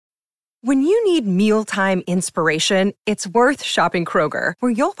When you need mealtime inspiration, it's worth shopping Kroger,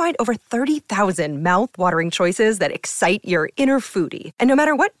 where you'll find over 30,000 mouth-watering choices that excite your inner foodie. And no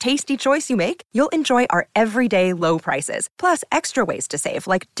matter what tasty choice you make, you'll enjoy our everyday low prices, plus extra ways to save,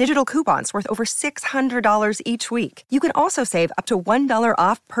 like digital coupons worth over $600 each week. You can also save up to $1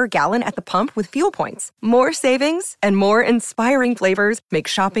 off per gallon at the pump with fuel points. More savings and more inspiring flavors make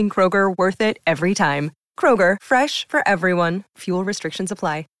shopping Kroger worth it every time. Kroger, fresh for everyone. Fuel restrictions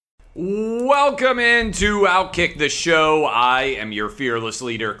apply. Welcome into Outkick the Show. I am your fearless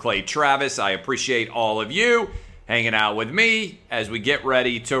leader, Clay Travis. I appreciate all of you hanging out with me as we get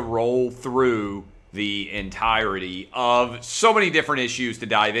ready to roll through the entirety of so many different issues to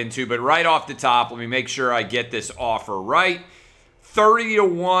dive into. But right off the top, let me make sure I get this offer right.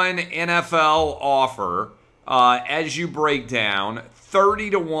 30-1 NFL offer. As you break down,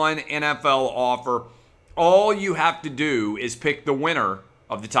 30-1 NFL offer. All you have to do is pick the winner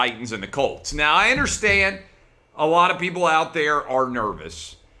of the Titans and the Colts. Now, I understand a lot of people out there are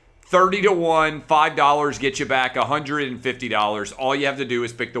nervous. 30-1, $5 gets you back $150. All you have to do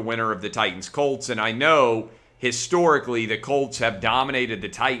is pick the winner of the Titans-Colts. And I know historically the Colts have dominated the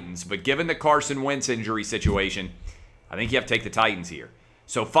Titans, but given the Carson Wentz injury situation, I think you have to take the Titans here.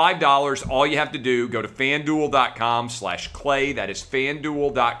 So $5, all you have to do, go to FanDuel.com/Clay. That is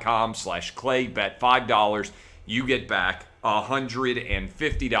FanDuel.com/Clay. Bet $5. You get back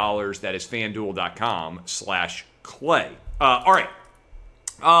 $150. That is FanDuel.com/Clay. All right.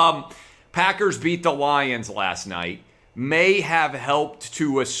 Packers beat the Lions last night. May have helped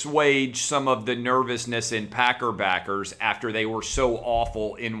to assuage some of the nervousness in Packer backers after they were so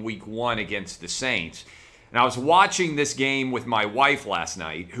awful in week 1 against the Saints. And I was watching this game with my wife last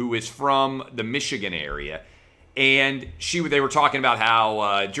night, who is from the Michigan area. And they were talking about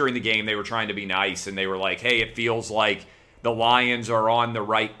how during the game they were trying to be nice. And they were like, hey, it feels like the Lions are on the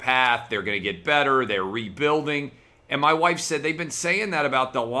right path. They're going to get better. They're rebuilding. And my wife said, they've been saying that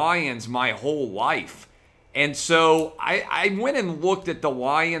about the Lions my whole life. And so I went and looked at the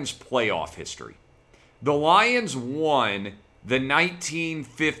Lions' playoff history. The Lions won the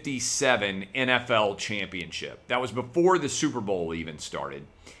 1957 NFL Championship. That was before the Super Bowl even started.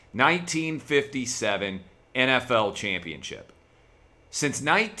 1957 NFL Championship. Since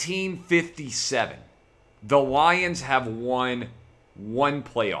 1957, the Lions have won one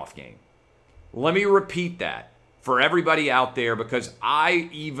playoff game. Let me repeat that for everybody out there, because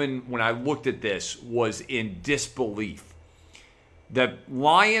when I looked at this, was in disbelief. The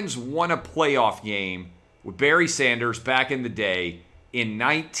Lions won a playoff game with Barry Sanders back in the day in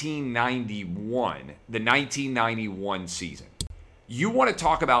 1991, the 1991 season. You want to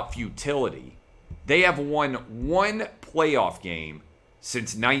talk about futility? They have won one playoff game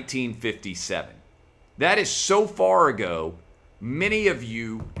since 1957. That is so far ago. Many of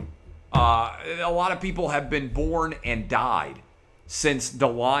you, a lot of people have been born and died since the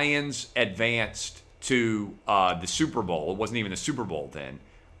Lions advanced to the Super Bowl. It wasn't even the Super Bowl then.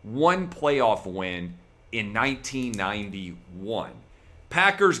 One playoff win in 1991.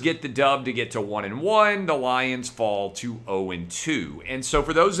 Packers get the dub to get to 1-1. The Lions fall to 0-2. And so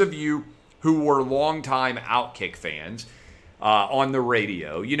for those of you who were longtime Outkick fans on the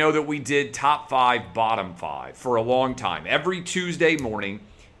radio, you know that we did top 5, bottom 5 for a long time. Every Tuesday morning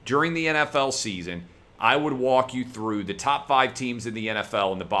during the NFL season, I would walk you through the top 5 teams in the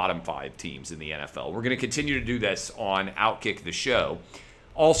NFL and the bottom 5 teams in the NFL. We're going to continue to do this on Outkick the Show.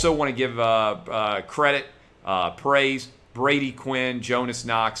 Also want to give credit, praise, Brady Quinn, Jonas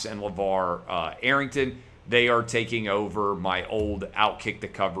Knox, and LeVar Arrington. They are taking over my old Outkick the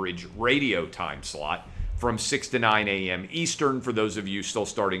Coverage radio time slot from 6 to 9 a.m. Eastern for those of you still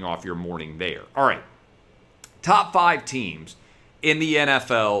starting off your morning there. All right, top 5 teams in the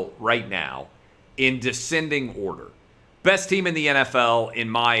NFL right now in descending order. Best team in the NFL, in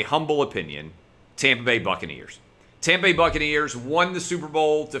my humble opinion, Tampa Bay Buccaneers. Tampa Bay Buccaneers won the Super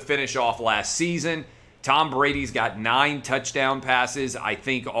Bowl to finish off last season. Tom Brady's got 9 touchdown passes, I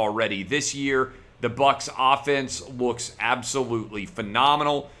think, already this year. The Bucs offense looks absolutely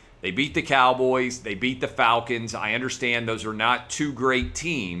phenomenal. They beat the Cowboys. They beat the Falcons. I understand those are not 2 great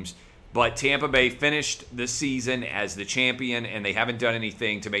teams, but Tampa Bay finished the season as the champion, and they haven't done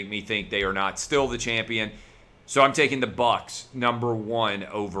anything to make me think they are not still the champion. So I'm taking the Bucs, number 1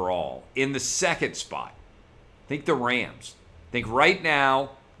 overall. In the second spot, I think the Rams. I think right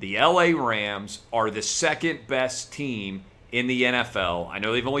now the LA Rams are the second best team in the NFL. I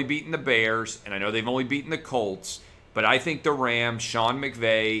know they've only beaten the Bears, and I know they've only beaten the Colts, but I think the Rams, Sean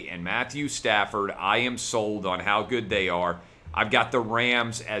McVay, and Matthew Stafford, I am sold on how good they are. I've got the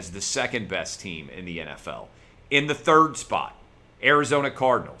Rams as the second best team in the NFL. In the third spot, Arizona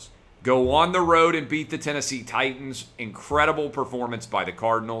Cardinals. Go on the road and beat the Tennessee Titans. Incredible performance by the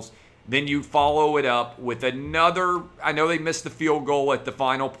Cardinals. Then you follow it up with another, I know they missed the field goal at the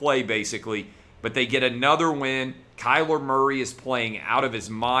final play basically, but they get another win. Kyler Murray is playing out of his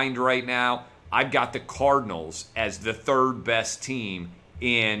mind right now. I've got the Cardinals as the third best team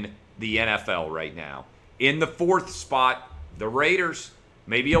in the NFL right now. In the fourth spot, the Raiders.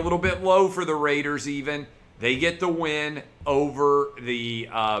 Maybe a little bit low for the Raiders even. They get the win over the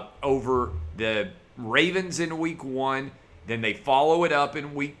Ravens in week 1. Then they follow it up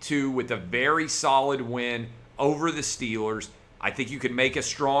in week 2 with a very solid win over the Steelers. I think you can make a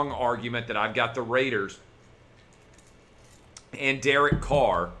strong argument that I've got the Raiders and Derek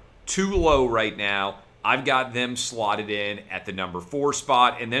Carr too low right now. I've got them slotted in at the number 4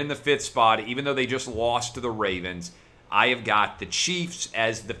 spot. And then in the 5th spot, even though they just lost to the Ravens, I have got the Chiefs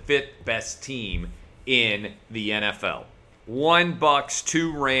as the 5th best team in the NFL. 1 Bucks,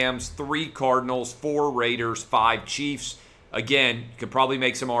 2 Rams, 3 Cardinals, 4 Raiders, 5 Chiefs. Again, you could probably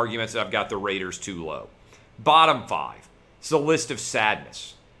make some arguments that I've got the Raiders too low. Bottom 5. It's a list of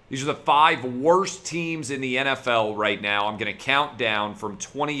sadness. These are the 5 worst teams in the NFL right now. I'm going to count down from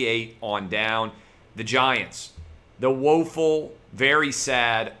 28 on down. The Giants, the woeful, very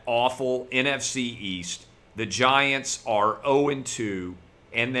sad, awful NFC East. The Giants are 0-2,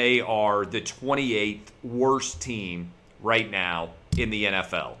 and they are the 28th worst team right now in the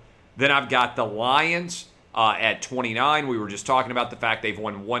NFL. Then I've got the Lions at 29. We were just talking about the fact they've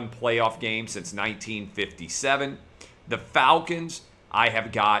won 1 playoff game since 1957. The Falcons, I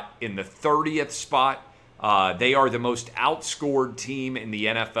have got in the 30th spot. They are the most outscored team in the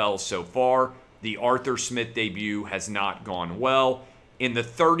NFL so far. The Arthur Smith debut has not gone well. In the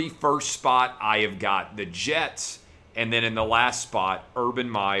 31st spot, I have got the Jets. And then in the last spot, Urban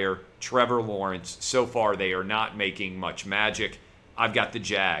Meyer, Trevor Lawrence. So far, they are not making much magic. I've got the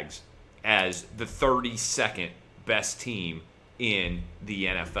Jags as the 32nd best team in the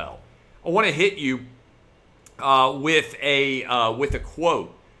NFL. I want to hit you with a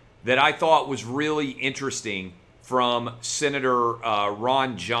quote that I thought was really interesting from Senator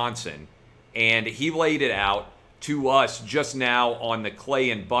Ron Johnson. And he laid it out to us just now on the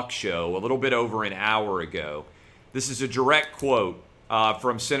Clay and Buck show a little bit over an hour ago. This is a direct quote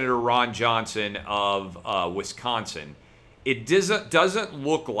from Senator Ron Johnson of Wisconsin. It doesn't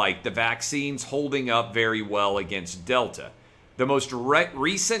look like the vaccine's holding up very well against Delta. The most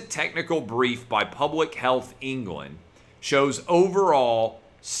recent technical brief by Public Health England shows overall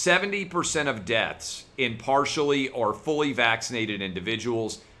 70% of deaths in partially or fully vaccinated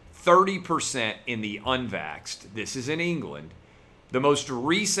individuals, 30% in the unvaxxed. This is in England. The most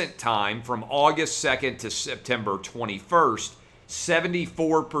recent time from August 2nd to September 21st,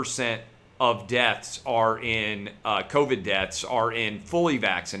 74% of deaths are in COVID deaths are in fully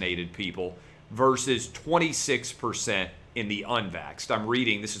vaccinated people versus 26% in the unvaxxed. I'm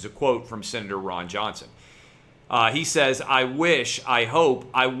reading, this is a quote from Senator Ron Johnson. He says, I wish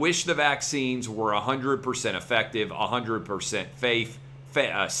the vaccines were 100% effective,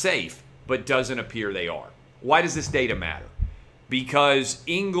 100% safe, but doesn't appear they are. Why does this data matter? Because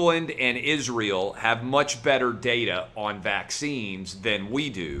England and Israel have much better data on vaccines than we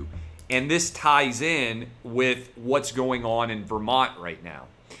do, and this ties in with what's going on in Vermont right now.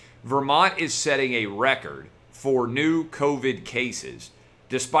 Vermont is setting a record for new COVID cases,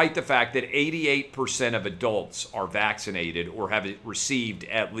 despite the fact that 88% of adults are vaccinated or have received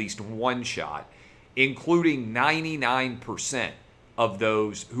at least 1 shot, including 99% of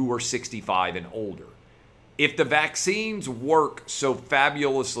those who are 65 and older. If the vaccines work so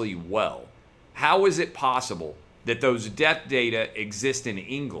fabulously well, how is it possible that those death data exist in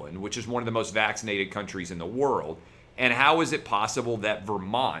England, which is one of the most vaccinated countries in the world, and how is it possible that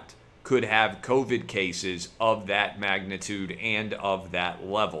Vermont could have COVID cases of that magnitude and of that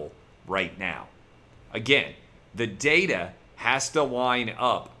level right now? Again, the data has to line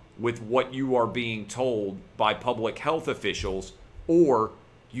up with what you are being told by public health officials, or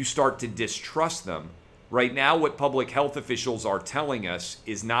you start to distrust them. Right now, what public health officials are telling us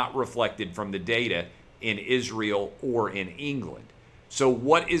is not reflected from the data in Israel or in England. So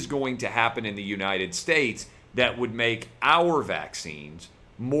what is going to happen in the United States that would make our vaccines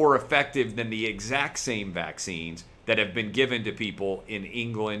more effective than the exact same vaccines that have been given to people in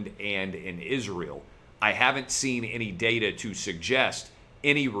England and in Israel? I haven't seen any data to suggest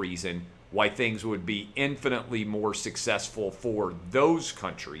any reason why things would be infinitely more successful for those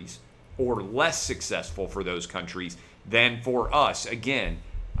countries or less successful for those countries than for us. Again,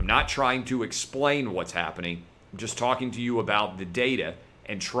 I'm not trying to explain what's happening. I'm just talking to you about the data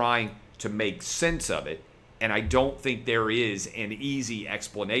and trying to make sense of it. And I don't think there is an easy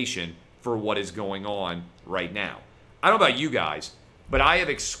explanation for what is going on right now. I don't know about you guys, but I have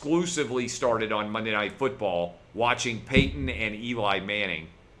exclusively started on Monday Night Football watching Peyton and Eli Manning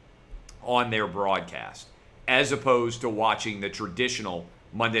on their broadcast, as opposed to watching the traditional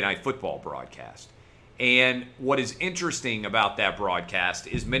Monday Night Football broadcast. And what is interesting about that broadcast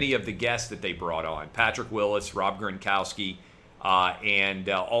is many of the guests that they brought on, Patrick Willis, Rob Gronkowski, and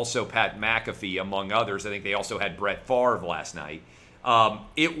also Pat McAfee, among others. I think they also had Brett Favre last night.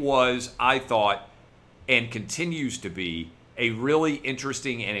 It was, I thought, and continues to be, a really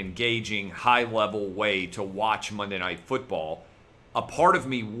interesting and engaging high-level way to watch Monday Night Football. A part of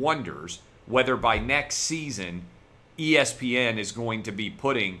me wonders whether by next season ESPN is going to be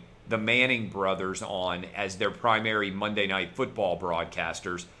putting the Manning brothers on as their primary Monday Night Football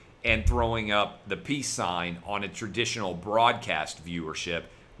broadcasters and throwing up the peace sign on a traditional broadcast viewership.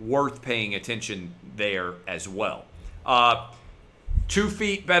 Worth paying attention there as well. 2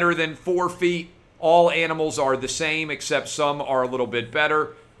 feet better than 4 feet. All animals are the same, except some are a little bit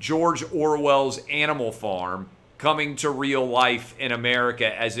better. George Orwell's Animal Farm coming to real life in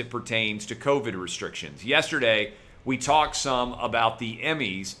America as it pertains to COVID restrictions. Yesterday, we talked some about the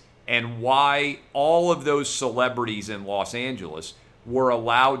Emmys and why all of those celebrities in Los Angeles were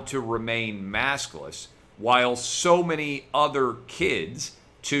allowed to remain maskless while so many other kids,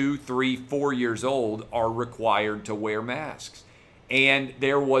 2, 3, 4 years old, are required to wear masks. And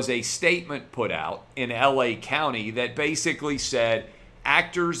there was a statement put out in LA County that basically said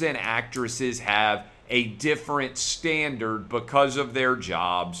actors and actresses have a different standard because of their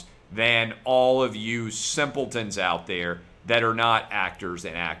jobs than all of you simpletons out there that are not actors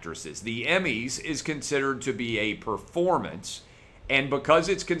and actresses. The Emmys is considered to be a performance, and because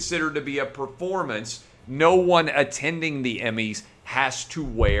it's considered to be a performance, no one attending the Emmys has to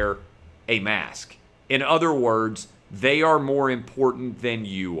wear a mask. In other words, they are more important than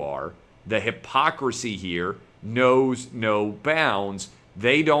you are. The hypocrisy here knows no bounds.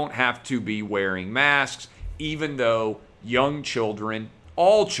 They don't have to be wearing masks, even though young children,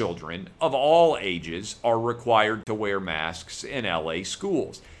 all children of all ages, are required to wear masks in LA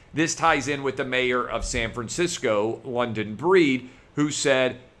schools. This ties in with the mayor of San Francisco, London Breed, who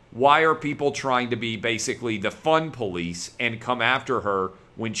said, why are people trying to be basically the fun police and come after her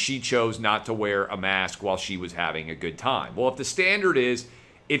when she chose not to wear a mask while she was having a good time? Well, if the standard is,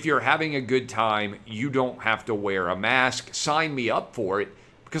 if you're having a good time, you don't have to wear a mask, sign me up for it,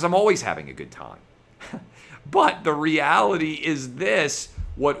 because I'm always having a good time. But the reality is this: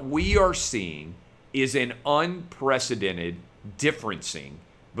 what we are seeing is an unprecedented differencing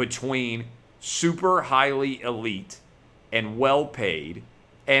between super highly elite and well-paid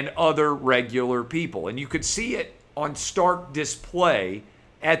and other regular people. And you could see it on stark display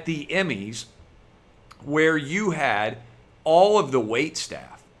at the Emmys, where you had all of the wait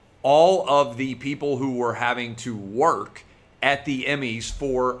staff, all of the people who were having to work at the Emmys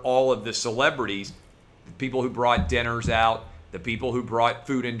for all of the celebrities, the people who brought dinners out, the people who brought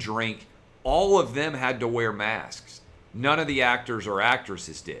food and drink, all of them had to wear masks. None of the actors or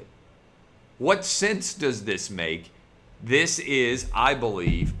actresses did. What sense does this make? This is, I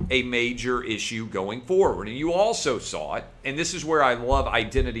believe, a major issue going forward. And you also saw it, and this is where I love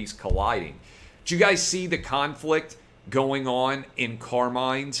identities colliding. Did you guys see the conflict going on in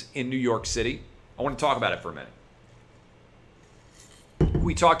Carmine's in New York City? I want to talk about it for a minute.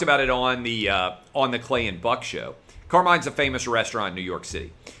 We talked about it on the Clay and Buck show. Carmine's a famous restaurant in New York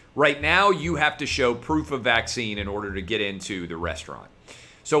City. Right now, you have to show proof of vaccine in order to get into the restaurant.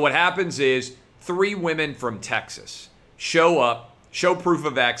 So what happens is 3 women from Texas show up, show proof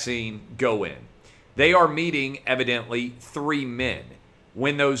of vaccine, go in. They are meeting, evidently, 3 men.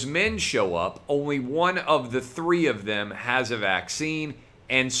 When those men show up, only one of the 3 of them has a vaccine,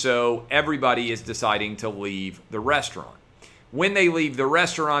 and so everybody is deciding to leave the restaurant. When they leave the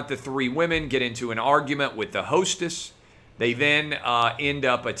restaurant, the 3 women get into an argument with the hostess. They then end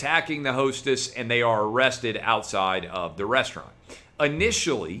up attacking the hostess, and they are arrested outside of the restaurant.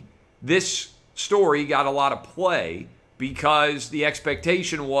 Initially, this story got a lot of play because the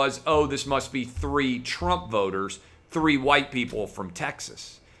expectation was, oh, this must be 3 Trump voters, 3 white people from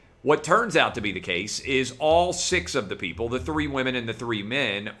Texas. What turns out to be the case is all 6 of the people, the 3 women and the 3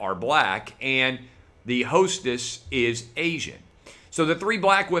 men, are black, and the hostess is Asian. So the 3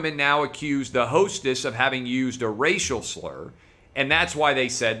 black women now accuse the hostess of having used a racial slur, and that's why they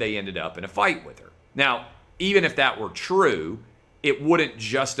said they ended up in a fight with her. Now, even if that were true, it wouldn't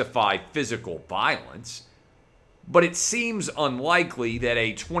justify physical violence, but it seems unlikely that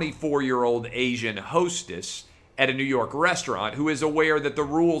a 24-year-old Asian hostess at a New York restaurant who is aware that the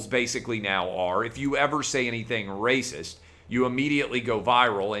rules basically now are if you ever say anything racist, you immediately go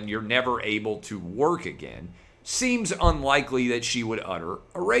viral and you're never able to work again, seems unlikely that she would utter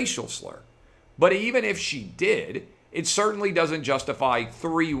a racial slur. But even if she did, it certainly doesn't justify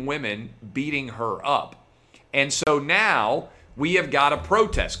 3 women beating her up. And so now we have got a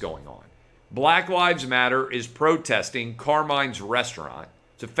protest going on. Black Lives Matter is protesting Carmine's Restaurant.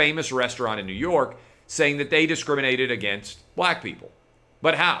 It's a famous restaurant in New York, saying that they discriminated against black people.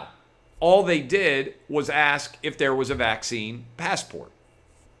 But how? All they did was ask if there was a vaccine passport.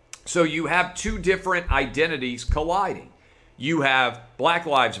 So you have 2 different identities colliding. You have Black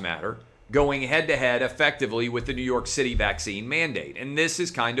Lives Matter going head-to-head effectively with the New York City vaccine mandate. And this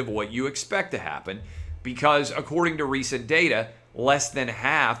is kind of what you expect to happen because according to recent data, less than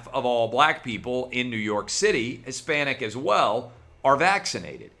half of all black people in New York City, Hispanic as well, are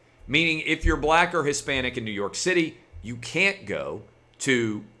vaccinated. Meaning if you're black or Hispanic in New York City, you can't go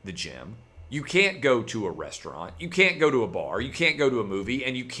to the gym, you can't go to a restaurant, you can't go to a bar, you can't go to a movie,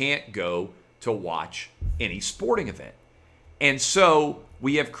 and you can't go to watch any sporting event. And so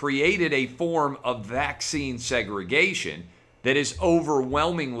we have created a form of vaccine segregation that is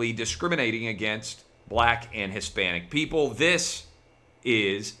overwhelmingly discriminating against black and Hispanic people. This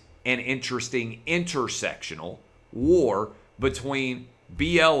is an interesting intersectional war between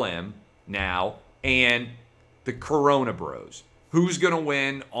BLM now and the Corona Bros. Who's going to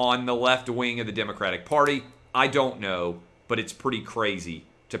win on the left wing of the Democratic Party? I don't know, but it's pretty crazy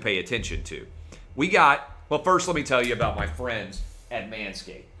to pay attention to. Well, first let me tell you about my friends at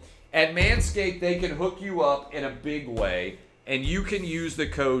Manscaped. At Manscaped, they can hook you up in a big way, and you can use the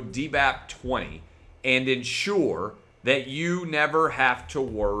code DBAP20 and ensure that you never have to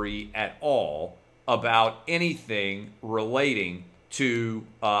worry at all about anything relating to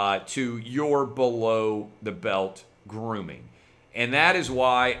your below the belt grooming. And that is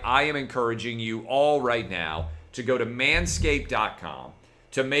why I am encouraging you all right now to go to manscaped.com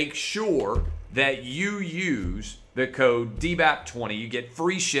to make sure that you use the code DBAP20. You get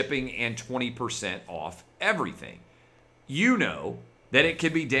free shipping and 20% off everything. You know that it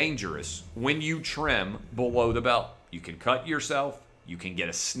can be dangerous when you trim below the belt. You can cut yourself, you can get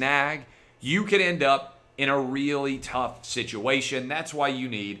a snag, you can end up in a really tough situation. That's why you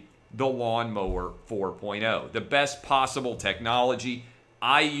need the Lawnmower 4.0, the best possible technology.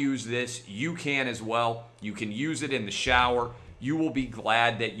 I use this. You can as well. You can use it in the shower. You will be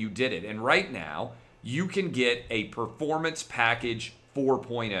glad that you did it. And right now, you can get a Performance Package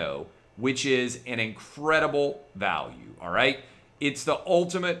 4.0, which is an incredible value, all right? It's the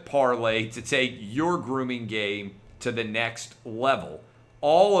ultimate parlay to take your grooming game to the next level.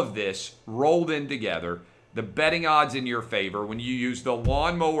 All of this rolled in together. The betting odds in your favor. When you use the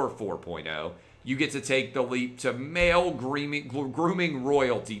Lawnmower 4.0, you get to take the leap to male grooming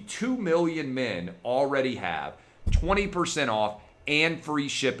royalty. 2 million men already have 20% off and free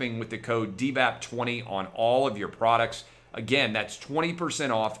shipping with the code DBAP20 on all of your products. Again, that's 20%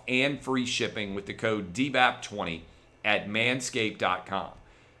 off and free shipping with the code DBAP20 at manscaped.com.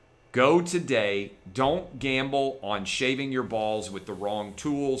 Go today. Don't gamble on shaving your balls with the wrong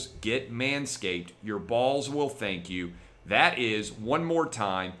tools. Get Manscaped. Your balls will thank you. That is, one more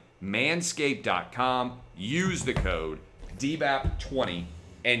time, manscaped.com. Use the code DBAP20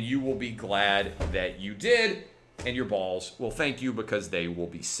 and you will be glad that you did, and your balls will thank you because they will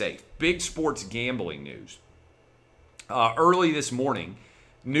be safe. Big sports gambling news. Early this morning,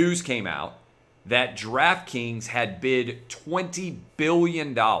 news came out that DraftKings had bid $20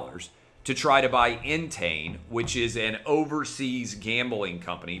 billion to try to buy Entain, which is an overseas gambling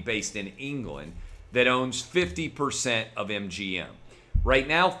company based in England that owns 50% of MGM. Right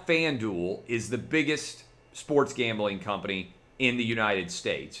now, FanDuel is the biggest sports gambling company in the United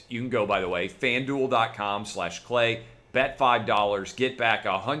States. You can go, by the way, fanduel.com/Clay, bet $5, get back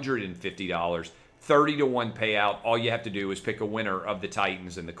 $150, 30-1 payout. All you have to do is pick a winner of the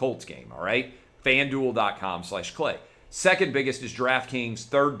Titans and the Colts game, all right? FanDuel.com/Clay. Second biggest is DraftKings.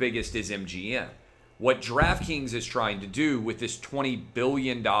 Third biggest is MGM. What DraftKings is trying to do with this $20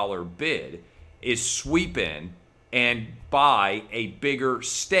 billion bid is sweep in and buy a bigger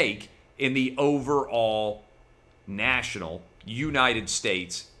stake in the overall national United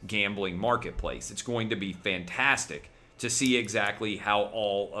States gambling marketplace. It's going to be fantastic to see exactly how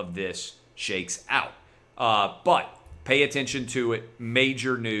all of this shakes out. But pay attention to it.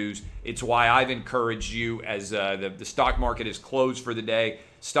 Major news. It's why I've encouraged you as the stock market is closed for the day.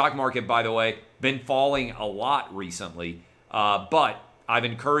 Stock market, by the way, been falling a lot recently. But I've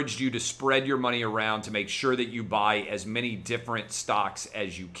encouraged you to spread your money around to make sure that you buy as many different stocks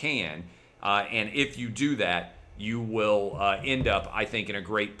as you can. And if you do that, you will end up, I think, in a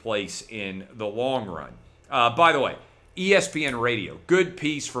great place in the long run. By the way, ESPN Radio, good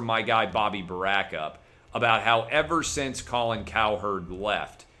piece from my guy Bobby Barackup about how ever since Colin Cowherd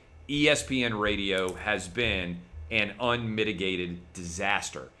left, ESPN Radio has been an unmitigated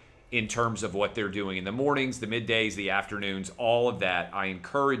disaster in terms of what they're doing in the mornings, the middays, the afternoons, all of that. I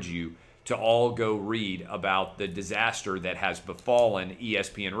encourage you to all go read about the disaster that has befallen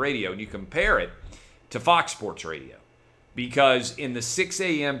ESPN Radio, and you compare it to Fox Sports Radio. Because in the 6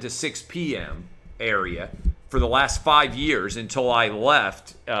 a.m. to 6 p.m. area, for the last 5 years until I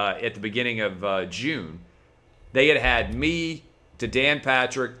left at the beginning of June, they had me to Dan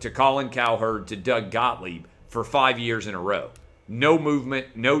Patrick to Colin Cowherd to Doug Gottlieb for 5 years in a row. No movement,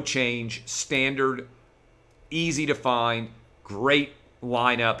 no change, standard, easy to find, great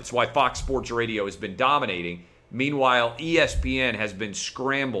lineup. It's why Fox Sports Radio has been dominating. Meanwhile, ESPN has been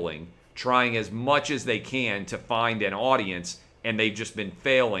scrambling, trying as much as they can to find an audience, and they've just been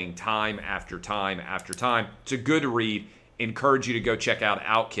failing time after time after time. It's a good read. Encourage you to go check out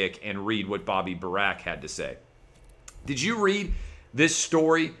Outkick and read what Bobby Barack had to say. Did you read this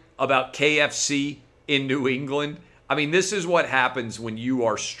story about KFC in New England? I mean, this is what happens when you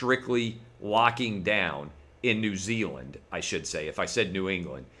are strictly locking down in New Zealand, I should say, if I said New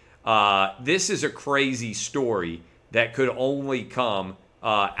England. This is a crazy story that could only come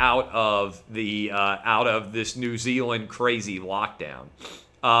out of this New Zealand crazy lockdown.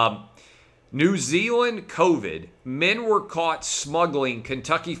 New Zealand COVID, men were caught smuggling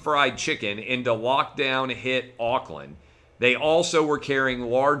Kentucky Fried Chicken into lockdown hit Auckland. They also were carrying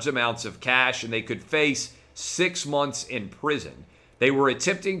large amounts of cash, and they could face 6 months in prison. They were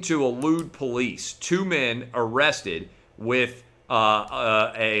attempting to elude police. 2 men arrested with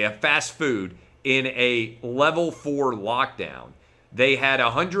a fast food in a level 4 lockdown. They had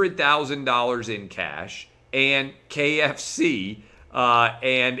 $100,000 in cash and KFC,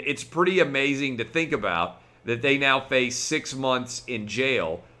 and it's pretty amazing to think about that they now face 6 months in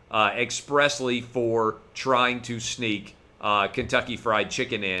jail expressly for trying to sneak Kentucky Fried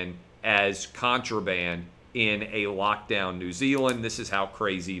Chicken in as contraband in a lockdown New Zealand. This is how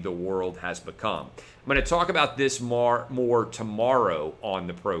crazy the world has become. I'm going to talk about this more tomorrow on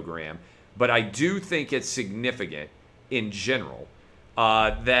the program, but I do think it's significant in general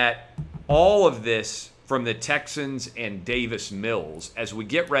that all of this from the Texans and Davis Mills, as we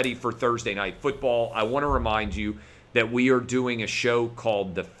get ready for Thursday Night Football, I want to remind you that we are doing a show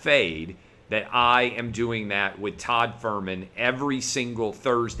called The Fade, that I am doing that with Todd Furman every single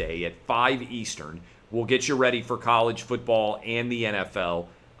Thursday at 5 Eastern. We'll get you ready for college football and the NFL.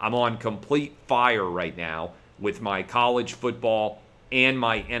 I'm on complete fire right now with my college football and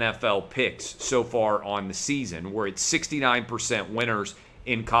my NFL picks so far on the season. We're at 69% winners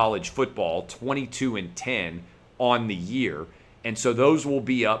in college football, 22-10 on the year. And so those will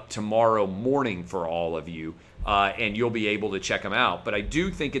be up tomorrow morning for all of you, and you'll be able to check them out. But I do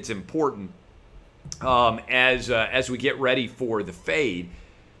think it's important as we get ready for the Fade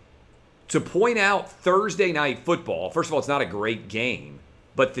to point out Thursday Night Football. First of all, it's not a great game,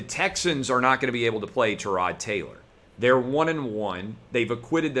 but the Texans are not going to be able to play Tyrod Taylor. They're 1-1. They've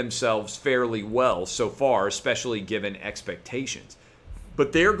acquitted themselves fairly well so far, especially given expectations.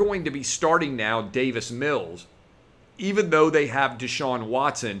 But they're going to be starting now Davis Mills, even though they have Deshaun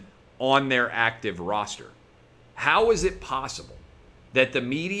Watson on their active roster. How is it possible that the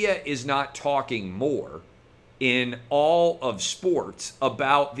media is not talking more in all of sports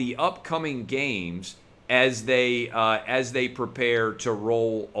about the upcoming games as they prepare to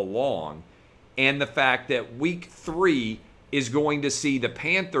roll along, and the fact that week 3 is going to see the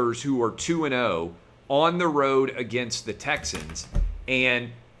Panthers, who are 2-0, on the road against the Texans, and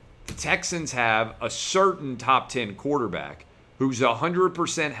the Texans have a certain top 10 quarterback who's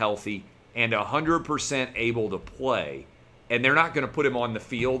 100% healthy and 100% able to play, and they're not going to put him on the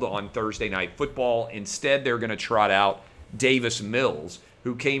field on Thursday Night Football. Instead, they're going to trot out Davis Mills,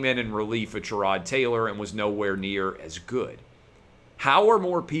 who came in relief of Tyrod Taylor and was nowhere near as good. How are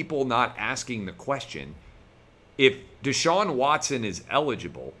more people not asking the question, if Deshaun Watson is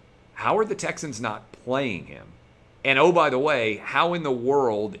eligible, how are the Texans not playing him? And oh, by the way, how in the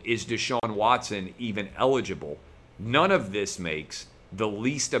world is Deshaun Watson even eligible? None of this makes the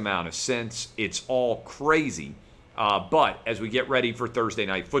least amount of sense. It's all crazy. But as we get ready for Thursday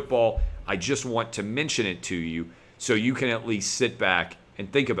Night Football, I just want to mention it to you so you can at least sit back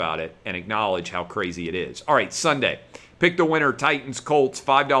and think about it and acknowledge how crazy it is. All right, Sunday. Pick the winner, Titans-Colts.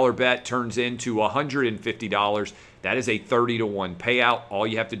 $5 bet turns into $150. That is a 30-1 payout. All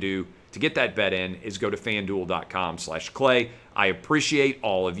you have to do to get that bet in is go to FanDuel.com/Clay. I appreciate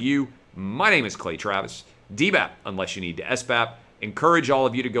all of you. My name is Clay Travis. DBAP unless you need to SBAP. Encourage all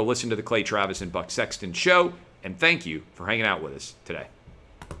of you to go listen to the Clay Travis and Buck Sexton show, and thank you for hanging out with us today.